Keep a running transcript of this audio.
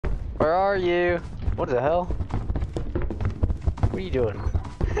Where are you? What the hell? What are you doing?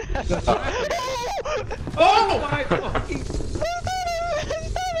 Oh my fucking!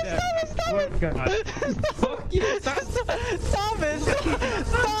 God. Fuck you! Stop it! Stop it!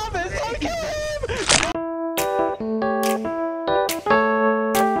 Stop it! Stop killing him!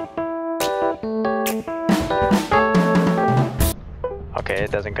 Okay,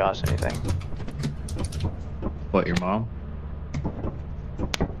 it doesn't cost anything. What, your mom?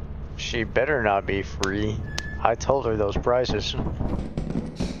 She better not be free. I told her those prices.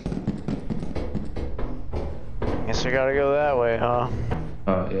 Guess I gotta go that way, huh?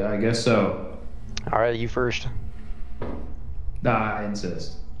 Yeah, I guess so. Alright, you first. Nah, I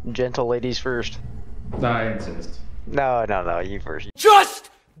insist. Gentle ladies first. Nah, I insist. No, you first. Just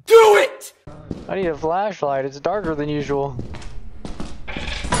do it! I need a flashlight, it's darker than usual.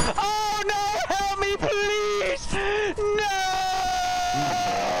 Oh no, help me please! No!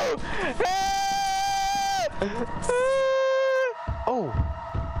 Oh!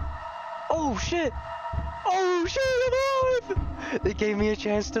 Oh shit! Oh shit, I'm alive! They gave me a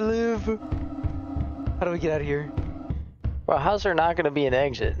chance to live. How do we get out of here? Well, how's there not gonna be an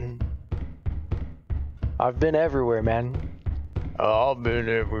exit? I've been everywhere, man. I've been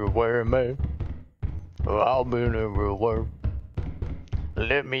everywhere, man. I've been everywhere.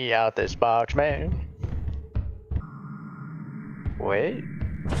 Let me out this box, man. Wait.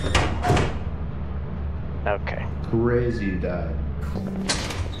 Okay. Crazy you died.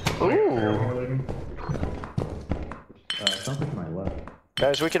 Ooh. Something to my left.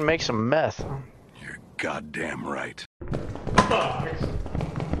 Guys, we can make some meth. You're goddamn right.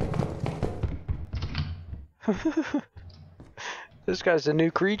 This guy's a new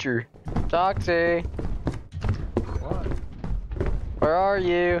creature. Soxy. What? Where are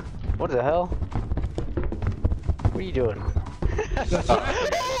you? What the hell? What are you doing?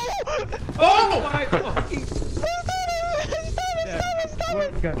 Oh my fucking!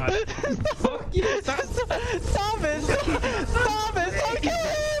 God. Fuck you! Stop it! Stop it! Stop it! Stop killing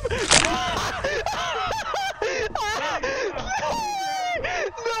him!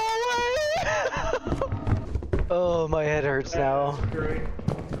 No way! Oh, my head hurts now.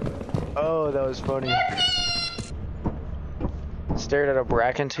 Oh, that was funny. Stared at a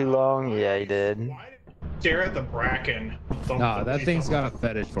bracken too long? Yeah, he did. Stare at the bracken. Nah, that thing's got a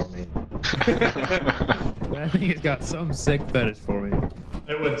fetish for me. That thing has got some sick fetish for me.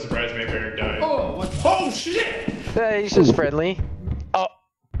 It wouldn't surprise me if Eric died. Oh, what? Oh shit! Hey, he's just friendly. Oh,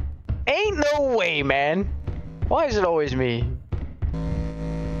 ain't no way, man. Why is it always me?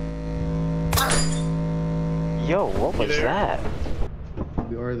 Yo, what was that?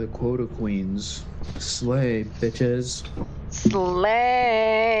 We are the quota queens. Slay, bitches.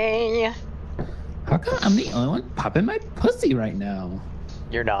 Slay. How come I'm the only one popping my pussy right now?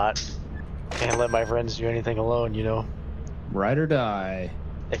 You're not. Can't let my friends do anything alone, you know. Ride or die.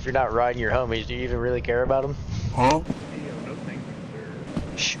 If you're not riding your homies, do you even really care about them? Huh?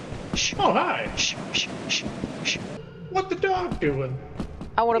 Shh, shh, Oh hi! shh, shh, shh, shh. What the dog doing?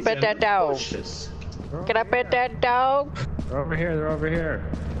 I want to He's pet in that the dog. bushes. Can I pet that dog? They're over here, they're over here.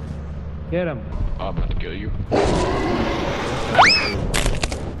 Get him. I'm about to kill you.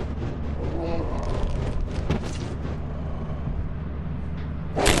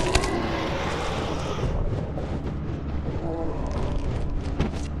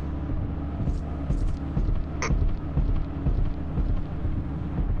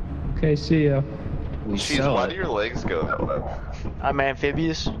 Okay, see ya. We Jeez, sell why it. do your legs go that way? I'm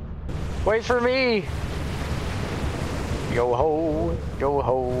amphibious. Wait for me! Yo ho,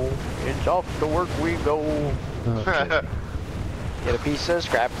 it's off to work we go. Okay. Get a piece of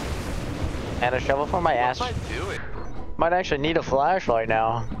scrap and a shovel for my ass. What am I doing? Might actually need a flashlight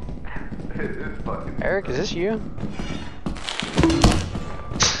now. It is fucking. Eric, is this you?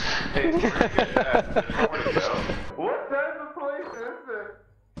 Hey, where'd you get that? Where'd you go? What type of place is this?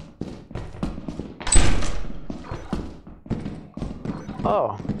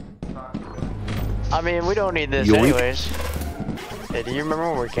 Oh. I mean, we don't need this Yoink. anyways. Hey, do you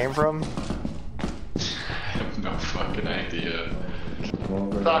remember where we came from? No fucking idea.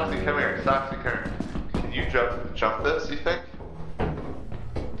 Soxy, come here. Soxy, come here. Can you jump this, you think?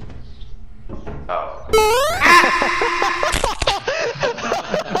 Oh.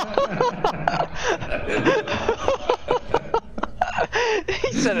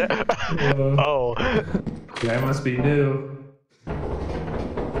 He said it. Oh. That must be new.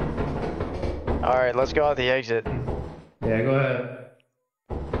 Alright, let's go out the exit. Yeah, go ahead.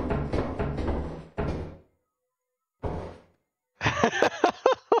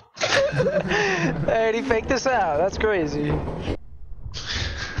 Hey, he faked this out. That's crazy.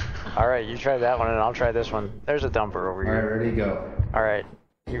 Alright, you try that one and I'll try this one. There's a dumper over Alright, here. ready, go. Alright,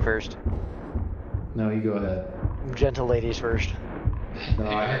 you first. No, you go ahead. Gentle ladies first. No,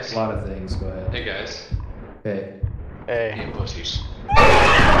 I have a lot of things. Go ahead. Hey guys. Hey. Hey. Hey pussies.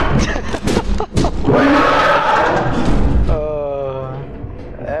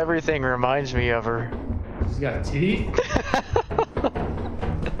 Everything reminds me of her. She's got teeth? It's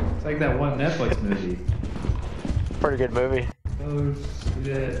like that one Netflix movie. Pretty good movie. Oh,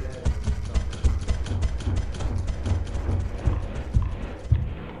 shit.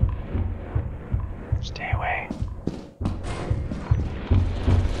 Stay away.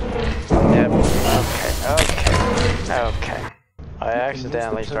 Yep. Okay. I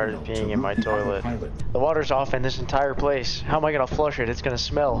accidentally started peeing in my toilet. The water's off in this entire place. How am I gonna flush it? It's gonna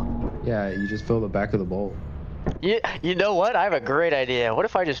smell. Yeah, you just fill the back of the bowl. You know what? I have a great idea. What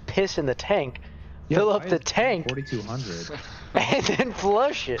if I just piss in the tank, fill up the tank, 4,200. and then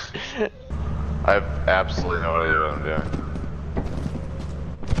flush it? I have absolutely no idea what I'm doing.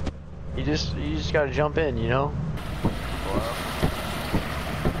 You just gotta jump in, you know?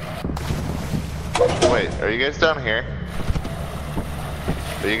 Wait, are you guys down here?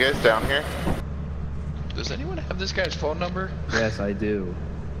 Are you guys down here? Does anyone have this guy's phone number? Yes, I do.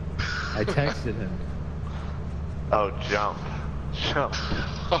 I texted him. Oh, jump. Jump.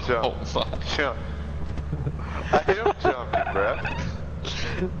 Jump. Oh fuck. Jump. I am jumping, bruh.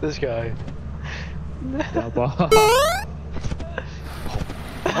 This guy. Jump off.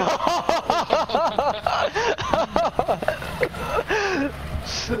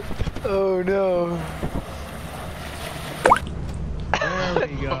 Oh no. There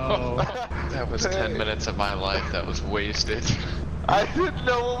we go. That was 10 minutes of my life that was wasted. I didn't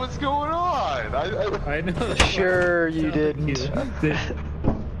know what was going on. I know. Sure you didn't.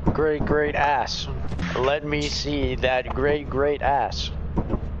 Great ass. Let me see that great ass.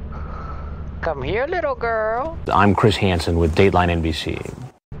 Come here, little girl. I'm Chris Hansen with Dateline NBC.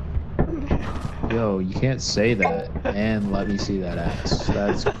 Yo, you can't say that and let me see that ass.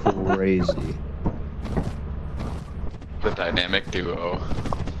 That's crazy. The dynamic duo.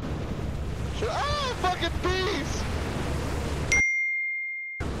 Ah, fucking bees!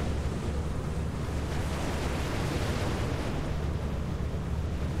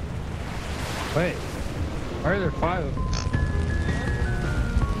 Wait, why are there 5 of them?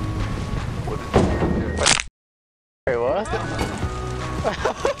 Wait, what?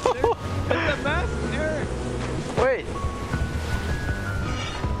 The mask, Eric! Wait.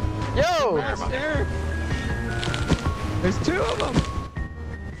 Yo! Eric! There's 2 of them!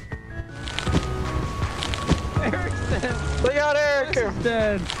 Eric's dead! Look out, Eric! Eric's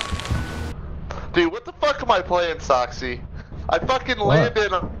dead! Dude, what the fuck am I playing, Soxy? I fucking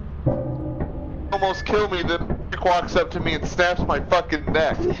landed on... Almost kill me, then Eric walks up to me and snaps my fucking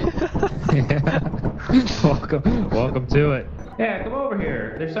neck. Yeah. Welcome to it. Yeah, come over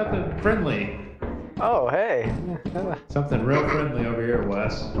here. There's something friendly. Oh, hey. Something real friendly over here,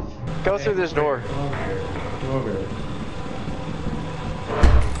 Wes. Go through this door. Come over here. Come over here.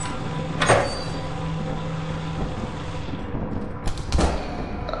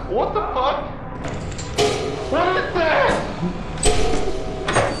 What the fuck? What is that?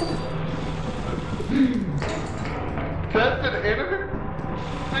 That's an enemy?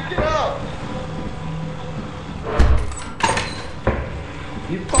 Pick it up!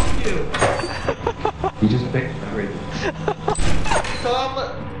 You fuck you! You just picked everything. Tom,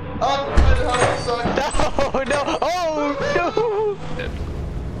 I'm trying to suck. No! Oh, no!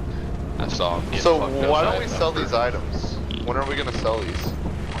 I saw him get So fucked up why don't by we a sell number. these items? When are we gonna sell these?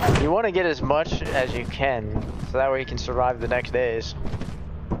 You want to get as much as you can, so that way you can survive the next days.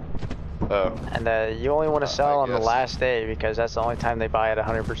 Oh. And you only want to sell I on the guess. last day, because that's the only time they buy at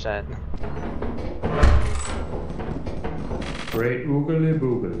 100%. Great oogly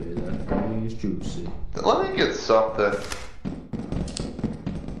boogly, that guy is juicy. Let me get something.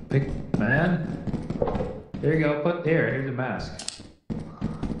 Pick, man. There you go, here's a mask.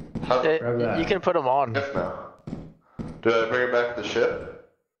 How Grab that. You can put them on. now? Do I bring it back to the ship?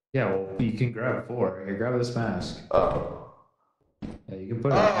 Yeah, well, you can grab 4. Here, grab this mask. Oh. Yeah, you can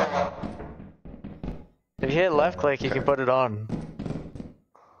put it on. Oh. If you hit left click, you can put it on.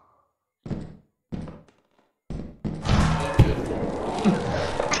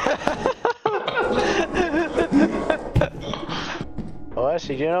 Wes,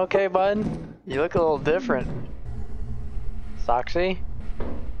 you doing okay, bud? You look a little different. Soxy?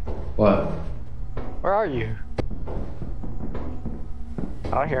 What? Where are you?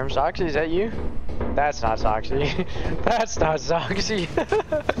 I hear him. Soxy, is that you? That's not Soxy. That's not Soxy.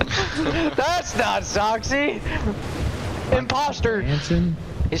 That's not Soxy. Imposter. Hanson?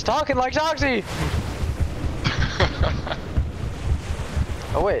 He's talking like Soxy!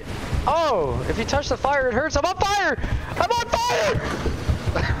 Oh, wait. Oh, if you touch the fire, it hurts. I'm on fire! I'm on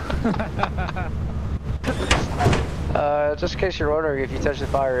fire! Just in case you're wondering, if you touch the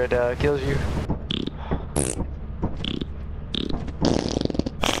fire, it kills you.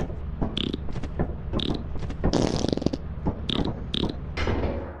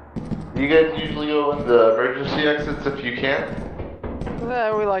 You guys usually go in the emergency exits if you can?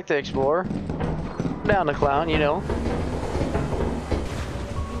 We like to explore. Down the clown, you know.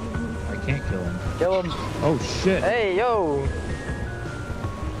 I can't kill him. Kill him. Oh shit. Hey, yo!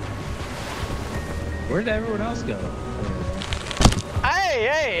 Where did everyone else go? Hey,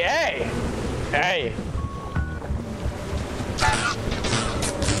 hey, hey! Hey!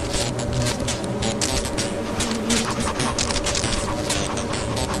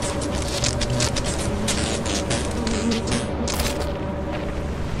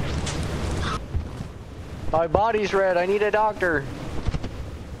 My body's red, I need a doctor.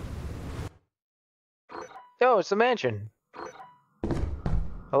 Yo, it's the mansion.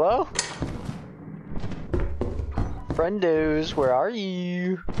 Hello? Friendos, where are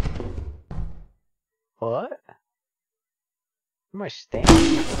you? What? Where am I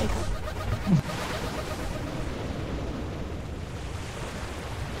standing?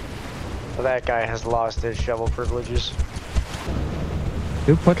 That guy has lost his shovel privileges.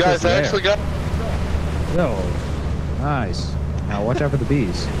 Who put Guys, this there? I actually got... Yo, nice. Now watch out for the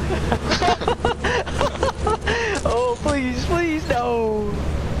bees. Oh, please, please, no!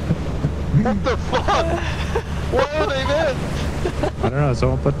 What the fuck? Why are they there? I don't know,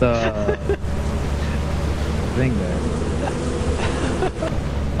 someone put the thing there.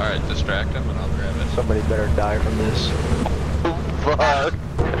 Alright, distract him and I'll grab it. Somebody better die from this. Fuck.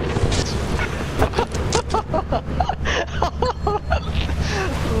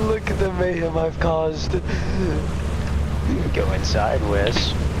 Look at the mayhem I've caused. Go inside,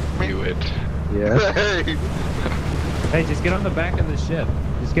 Wes. Do it. Yeah. Hey! Hey, just get on the back of the ship.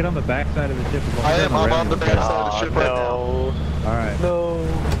 Just get on the back side of the ship. I'm on the back side of the ship right now. No. Alright. No.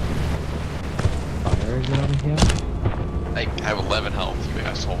 Fire is it over here? I have 11 health, you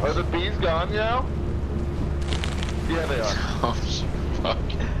assholes. Are the bees gone now? Yeah, they are. Oh, fuck.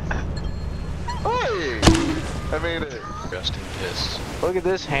 Hey! I made it. Rest in piss. Look at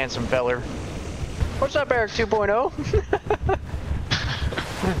this handsome feller. What's up, Eric 2.0?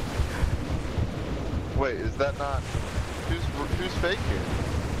 Wait, is that not... Who's fake here?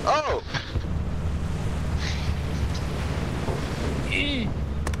 Oh!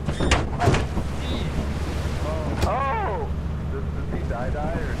 Oh! Does he die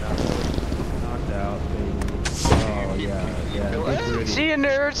or not? Knocked out, baby. Oh, yeah, yeah. Get gritty. See you,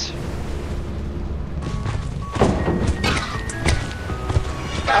 nerds.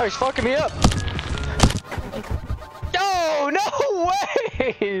 Oh, he's fucking me up. Oh, no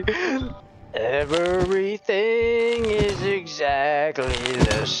way! Everything is exactly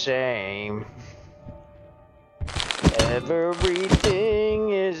the same. Everything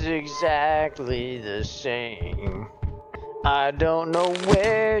is exactly the same. I don't know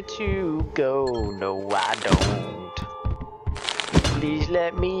where to go, no I don't. Please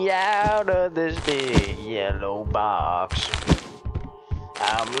let me out of this big yellow box.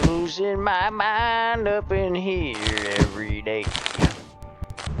 I'm losing my mind up in here every day.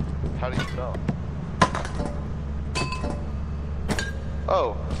 How do you sell?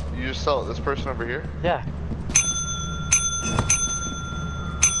 Oh, you just sell it. This person over here? Yeah.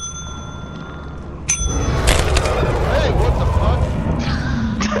 Hey, what the fuck?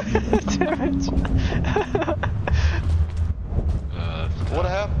 Damn it. What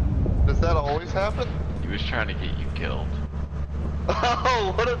happened? Does that always happen? He was trying to get you killed.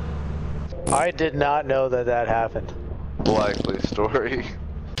 Oh, what a I did not know that happened. likely story.